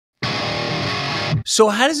So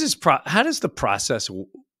how does the process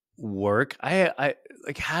work? I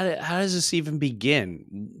like how does this even begin?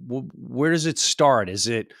 Where does it start? Is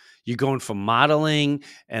it you're going from modeling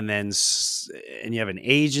and then and you have an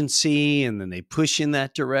agency and then they push in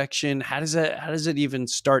that direction? How does it even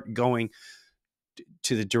start going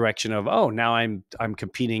to the direction of, oh, now I'm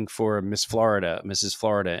competing for Mrs.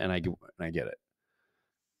 Florida, and I get it.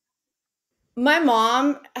 My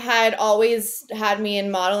mom had always had me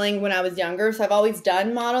in modeling when I was younger, so I've always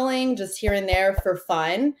done modeling just here and there for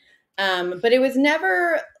fun. But it was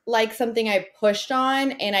never like something I pushed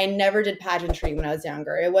on, and I never did pageantry when I was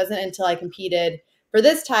younger. It wasn't until I competed for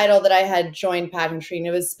this title that I had joined pageantry, and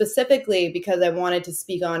it was specifically because I wanted to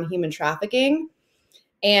speak on human trafficking.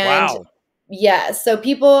 And Wow. yes, so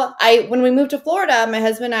people, I when we moved to Florida, my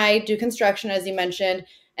husband and I do construction, as you mentioned,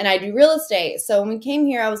 and I do real estate. So when we came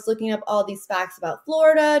here, I was looking up all these facts about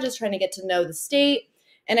Florida, just trying to get to know the state.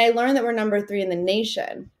 And I learned that we're number 3 in the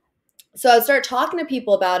nation. So I would start talking to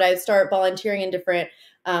people about it. I would start volunteering in different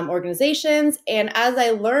organizations. And as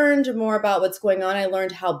I learned more about what's going on, I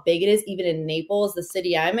learned how big it is, even in Naples, the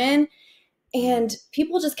city I'm in. Mm. And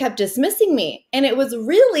people just kept dismissing me. And it was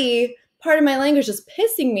really part of my language just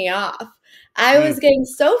pissing me off. I Mm. was getting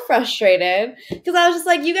so frustrated because I was just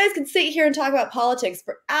like, you guys could sit here and talk about politics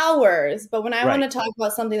for hours. But when I want Right. to talk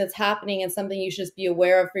about something that's happening and something you should just be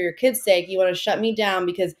aware of for your kids' sake, you want to shut me down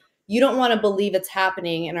because you don't want to believe it's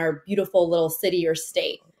happening in our beautiful little city or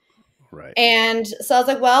state. Right. And so I was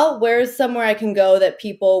like, well, where's somewhere I can go that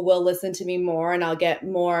people will listen to me more and I'll get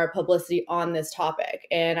more publicity on this topic?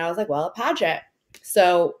 And I was like, well, a pageant.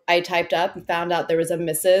 So I typed up and found out there was a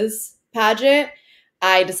Mrs. pageant.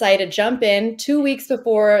 I decided to jump in 2 weeks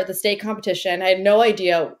before the state competition. I had no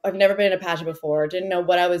idea. I've never been in a pageant before, didn't know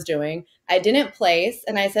what I was doing. I didn't place.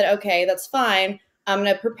 And I said, okay, that's fine. I'm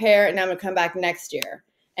going to prepare and I'm going to come back next year.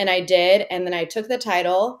 And I did. And then I took the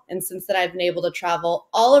title. And since then, I've been able to travel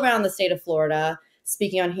all around the state of Florida,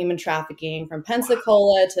 speaking on human trafficking from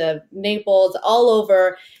Pensacola to Naples, all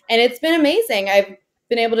over. And it's been amazing. I've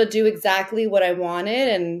been able to do exactly what I wanted.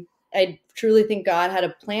 And I truly think God had a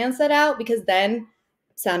plan set out because then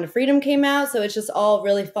Sound of Freedom came out. So it's just all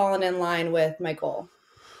really fallen in line with my goal.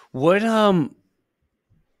 What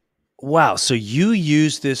Wow, so you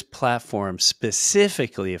use this platform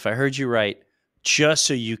specifically, if I heard you right, just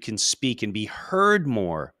so you can speak and be heard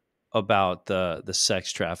more about the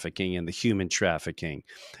sex trafficking and the human trafficking.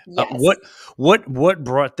 Uh, Yes. what what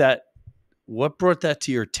brought that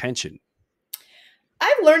to your attention?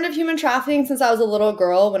 I've learned of human trafficking since I was a little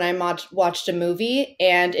girl when I watched a movie,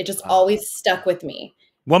 and it just Wow. always stuck with me.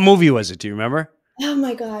 What movie was it? Do you remember? Oh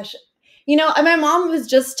my gosh. My mom was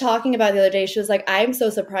just talking about it the other day. She was like, I'm so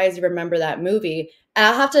surprised you remember that movie. And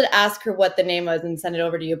I'll have to ask her what the name was and send it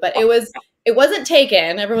over to you. But it wasn't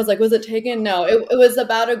Taken. Everyone's like, was it Taken? No, it was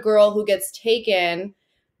about a girl who gets taken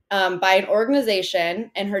by an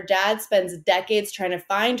organization, and her dad spends decades trying to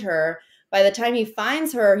find her. By the time he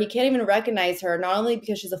finds her, he can't even recognize her, not only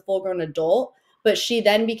because she's a full grown adult, but she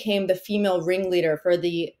then became the female ringleader for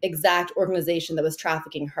the exact organization that was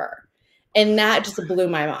trafficking her. And that just blew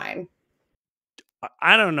my mind.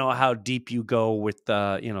 I don't know how deep you go with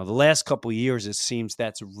the last couple of years. It seems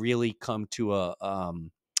that's really come to a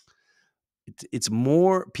it's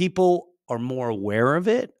more people are more aware of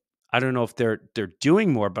it. I don't know if they're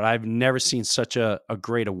doing more, but I've never seen such a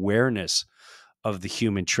great awareness of the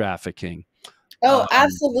human trafficking. Oh, Um,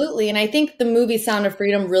 absolutely. And I think the movie Sound of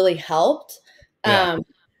Freedom really helped. yeah, Um,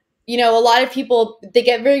 a lot of people, they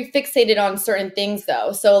get very fixated on certain things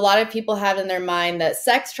though. So a lot of people have in their mind that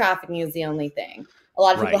sex trafficking is the only thing. A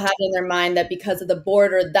lot of people have right. in their mind that because of the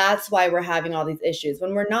border, that's why we're having all these issues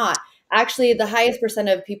when we're not. Actually, the highest percent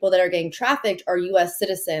of people that are getting trafficked are US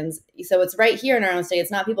citizens. So it's right here in our own state.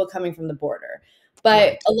 It's not people coming from the border.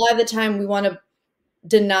 But Right. a lot of the time we want to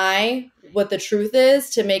deny what the truth is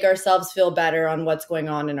to make ourselves feel better on what's going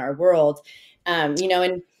on in our world.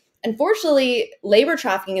 And unfortunately, labor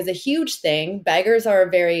trafficking is a huge thing. Beggars are a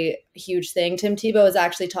very huge thing. Tim Tebow is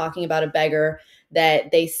actually talking about a beggar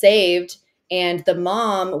that they saved, and the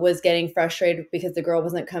mom was getting frustrated because the girl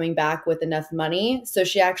wasn't coming back with enough money. So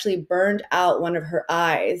she actually burned out one of her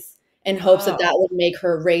eyes in hopes that that Oh, would make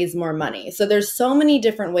her raise more money. So there's so many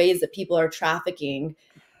different ways that people are trafficking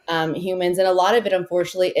humans, and a lot of it,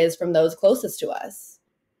 unfortunately, is from those closest to us.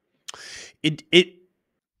 it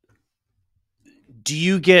do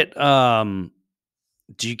you get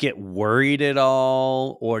do you get worried at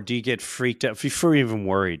all, or do you get freaked out before you're even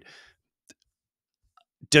worried?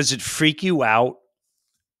 Does it freak you out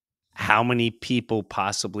how many people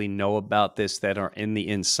possibly know about this that are in the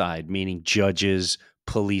inside, meaning judges,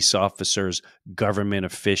 police officers, government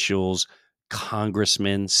officials,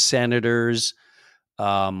 congressmen, senators,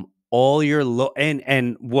 all your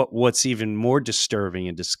and what's even more disturbing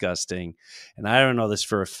and disgusting, and I don't know this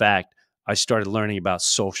for a fact. I started learning about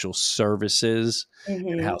social services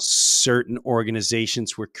and how Mhm. certain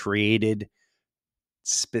organizations were created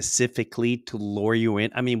specifically to lure you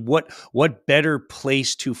in. I mean, what better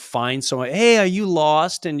place to find someone? Hey, are you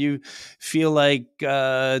lost and you feel like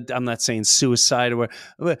I'm not saying suicide or what,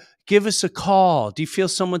 but give us a call. Do you feel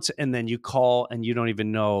someone's and then you call and you don't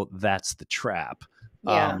even know that's the trap.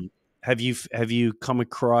 Yeah. Um, have you come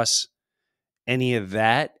across any of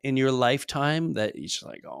that in your lifetime that you're just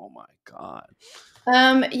like, oh my God.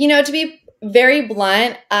 To be very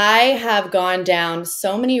blunt, I have gone down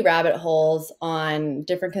so many rabbit holes on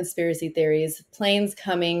different conspiracy theories, planes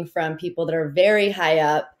coming from people that are very high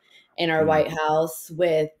up in our Mm, White House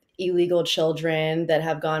with illegal children that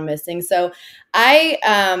have gone missing. So I,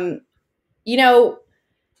 you know,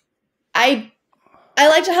 I I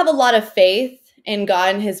like to have a lot of faith in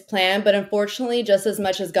God and his plan, but unfortunately, just as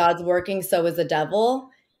much as God's working, so is the devil.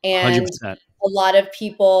 And 100%. a lot of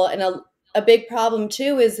people, and a big problem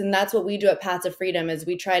too is, and that's what we do at Paths of Freedom, is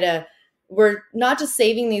we're not just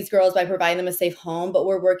saving these girls by providing them a safe home, but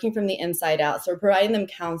we're working from the inside out. So we're providing them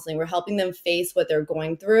counseling. We're helping them face what they're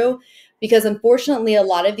going through. Because unfortunately, a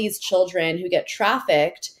lot of these children who get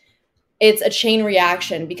trafficked, it's a chain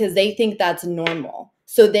reaction because they think that's normal.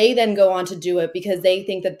 So they then go on to do it because they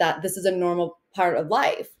think that this is a normal part of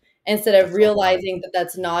life instead of That's all right. realizing that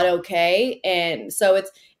that's not okay. And so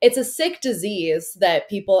it's a sick disease that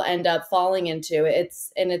people end up falling into.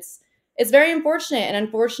 It's very unfortunate, and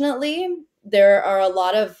unfortunately there are a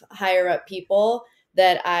lot of higher up people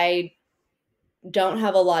that I don't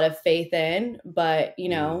have a lot of faith in, but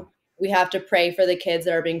Mm. we have to pray for the kids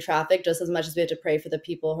that are being trafficked just as much as we have to pray for the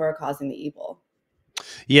people who are causing the evil.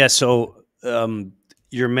 Yeah, so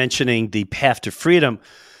you're mentioning the path to freedom.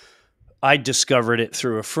 I discovered it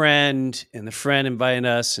through a friend, and the friend invited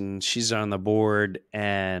us, and she's on the board,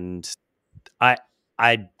 and I,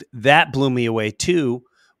 I that blew me away too.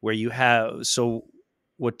 Where you have so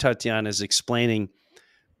what Tatiana is explaining,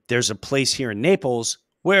 there's a place here in Naples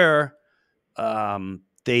where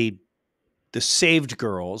they the saved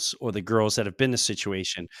girls or the girls that have been in a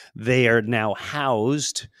situation, they are now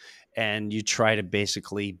housed and you try to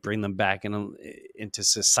basically bring them back into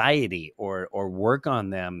society or work on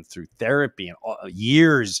them through therapy and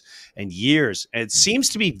years and years. And it seems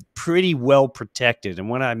to be pretty well protected. And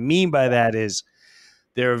what I mean by that is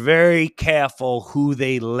they're very careful who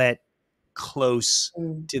they let close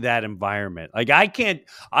Mm. to that environment. Like I can't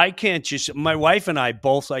just my wife and I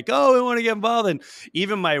both like, oh, we want to get involved. And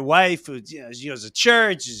even my wife, who she goes to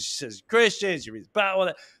church, she says Christian, she reads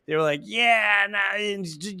Bible. They were like, yeah, nah,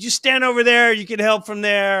 just stand over there. You can help from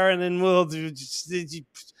there, and then we'll do.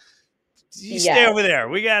 You stay Yes. over there.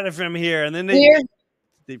 We got it from here. And then We're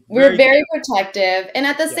they we're very very careful. protective. And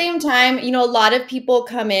at the Yeah, same time, a lot of people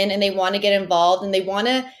come in and they want to get involved, and they want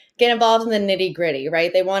to get involved in the nitty-gritty,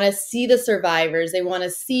 right? They want to see the survivors. They want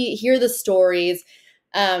to hear the stories.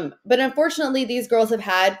 But unfortunately, these girls have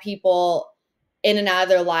had people in and out of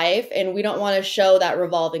their life, and we don't want to show that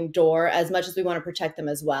revolving door as much as we want to protect them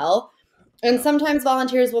as well. And yeah. sometimes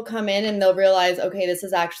volunteers will come in and they'll realize, okay, this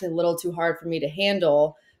is actually a little too hard for me to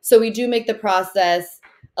handle. So we do make the process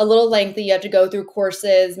a little lengthy. You have to go through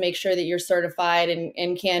courses, make sure that you're certified,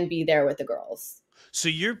 and can be there with the girls. So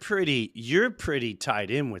you're pretty tied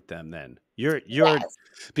in with them then. You're Yes.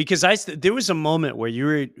 because there was a moment where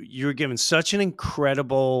you were given such an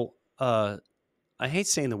incredible I hate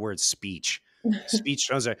saying the word speech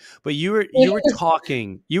I was like, but you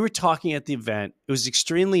were talking at the event. It was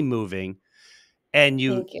extremely moving, and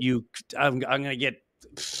Thank you. I'm gonna get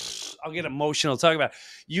I'll get emotional talking about it.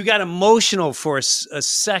 You got emotional for a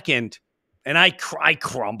second, and I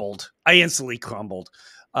crumbled. I instantly crumbled.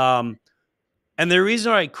 Um, and the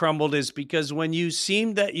reason I crumbled is because when you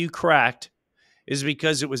seemed that you cracked is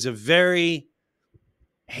because it was a very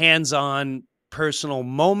hands-on personal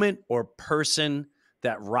moment or person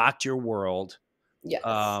that rocked your world. Yes.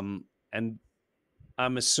 And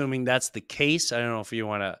I'm assuming that's the case. I don't know if you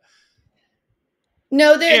want to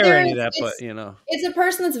No, share there any is of that, but it's a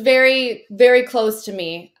person that's very, very close to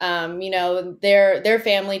me. They're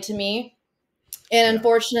family to me. And yeah,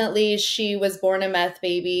 unfortunately, she was born a meth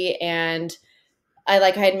baby, and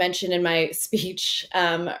like I had mentioned in my speech,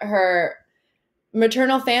 her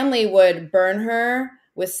maternal family would burn her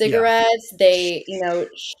with yeah, cigarettes.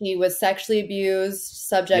 She was sexually abused,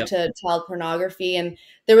 subject yep, to child pornography. And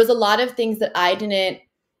there was a lot of things that I didn't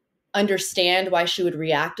understand why she would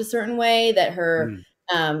react a certain way that her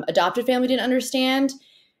mm, adopted family didn't understand.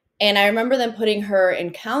 And I remember them putting her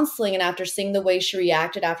in counseling. And after seeing the way she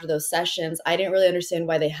reacted after those sessions, I didn't really understand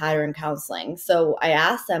why they had her in counseling. So I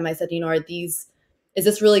asked them, I said, is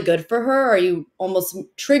this really good for her? Or are you almost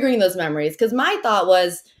triggering those memories? Because my thought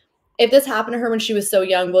was, if this happened to her when she was so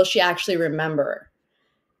young, will she actually remember?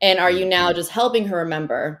 And are you now just helping her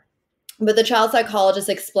remember? But the child psychologist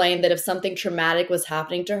explained that if something traumatic was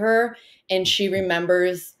happening to her and she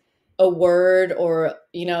remembers a word or,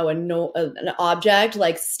 an object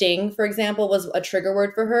like sting, for example, was a trigger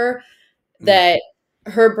word for her, Mm, that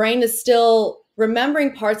her brain is still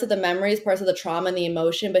remembering parts of the memories, parts of the trauma and the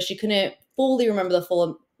emotion, but she couldn't fully remember the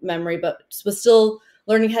full memory, but was still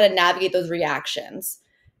learning how to navigate those reactions.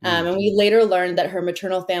 mm, And we later learned that her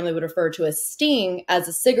maternal family would refer to a sting as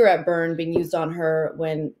a cigarette burn being used on her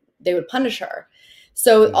when they would punish her.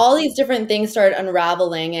 So mm, all these different things started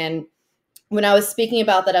unraveling. And when I was speaking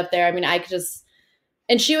about that up there, I mean,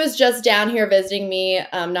 and she was just down here visiting me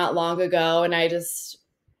not long ago. And I just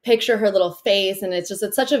picture her little face. And it's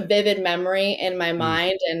such a vivid memory in my mm.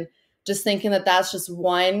 mind. And just thinking that that's just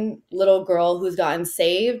one little girl who's gotten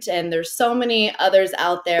saved. And there's so many others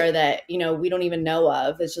out there that, we don't even know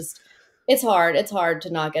of. It's hard. It's hard to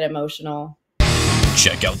not get emotional.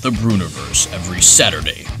 Check out the Breuerverse every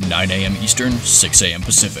Saturday, 9 a.m. Eastern, 6 a.m.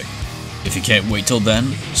 Pacific. If you can't wait till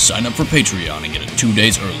then, sign up for Patreon and get it 2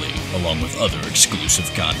 days early, along with other exclusive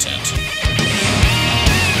content.